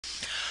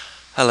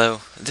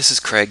Hello, this is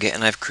Craig,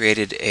 and I've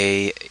created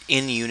a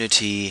in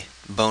Unity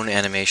bone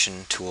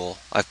animation tool.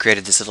 I've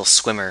created this little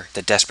swimmer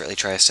that desperately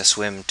tries to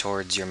swim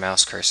towards your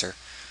mouse cursor.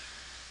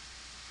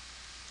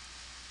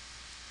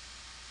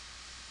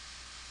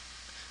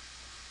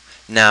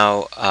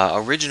 Now,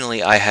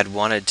 originally I had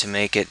wanted to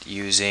make it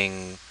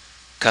using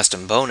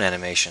custom bone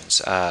animations,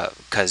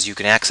 because you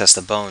can access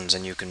the bones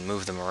and you can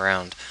move them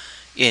around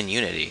in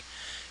Unity.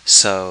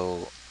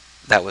 So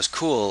that was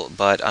cool,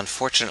 but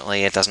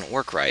unfortunately it doesn't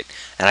work right.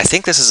 And I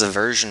think this is a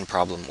version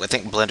problem. I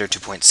think Blender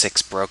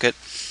 2.6 broke it,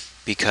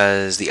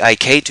 because the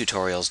IK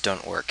tutorials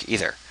don't work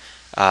either.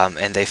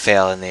 And they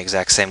fail in the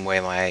exact same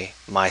way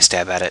my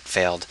stab at it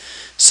failed.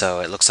 So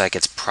it looks like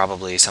it's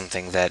probably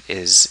something that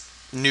is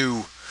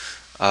new,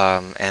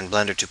 and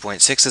Blender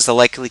 2.6 is the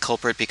likely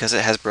culprit because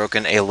it has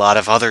broken a lot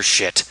of other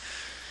shit.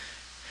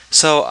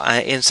 So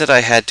instead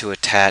I had to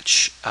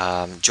attach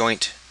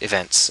joint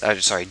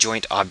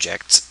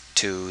objects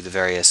to the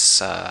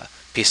various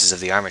pieces of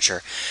the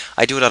armature.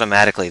 I do it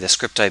automatically. The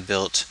script I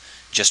built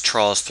just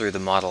trawls through the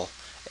model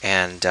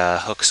and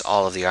hooks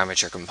all of the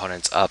armature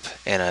components up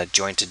in a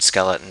jointed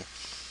skeleton.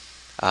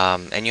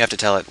 And you have to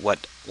tell it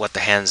what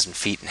the hands and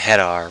feet and head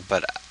are,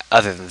 but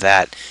other than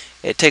that,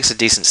 it takes a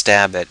decent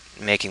stab at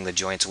making the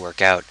joints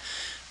work out.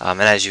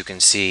 And as you can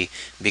see,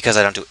 because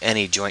I don't do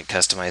any joint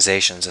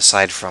customizations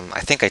aside from, I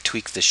think I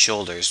tweaked the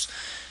shoulders,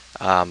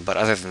 but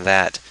other than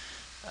that,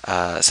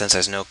 since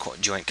there's no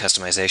joint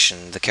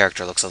customization, the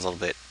character looks a little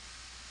bit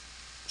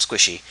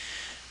squishy.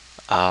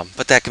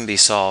 But that can be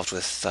solved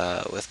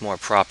with more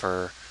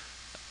proper,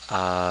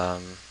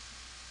 um,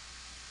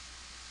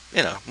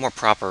 more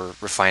proper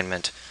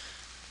refinement.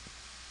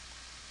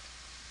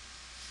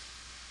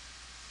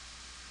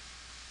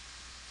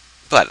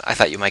 But I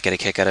thought you might get a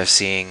kick out of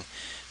seeing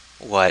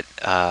what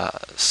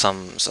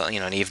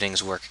an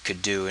evening's work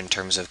could do in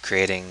terms of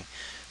creating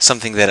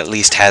something that at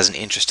least has an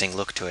interesting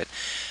look to it.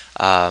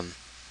 Um,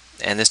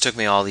 and this took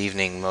me all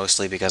evening,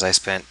 mostly because I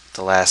spent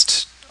the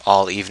last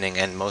all evening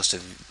and most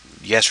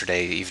of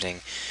yesterday evening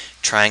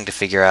trying to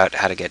figure out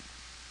how to get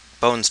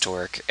bones to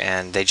work,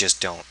 and they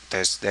just don't.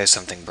 There's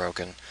something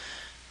broken.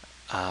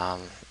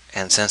 Um,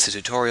 and since the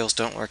tutorials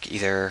don't work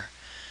either,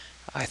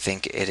 I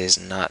think it is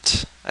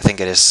not. I think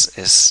it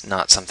is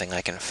not something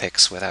I can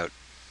fix without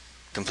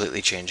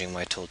completely changing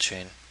my tool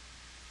chain.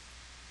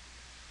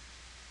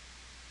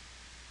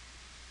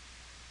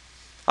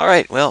 All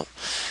right, well,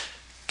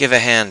 give a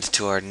hand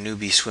to our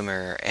newbie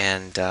swimmer,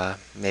 and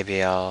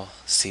maybe I'll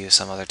see you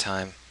some other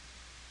time.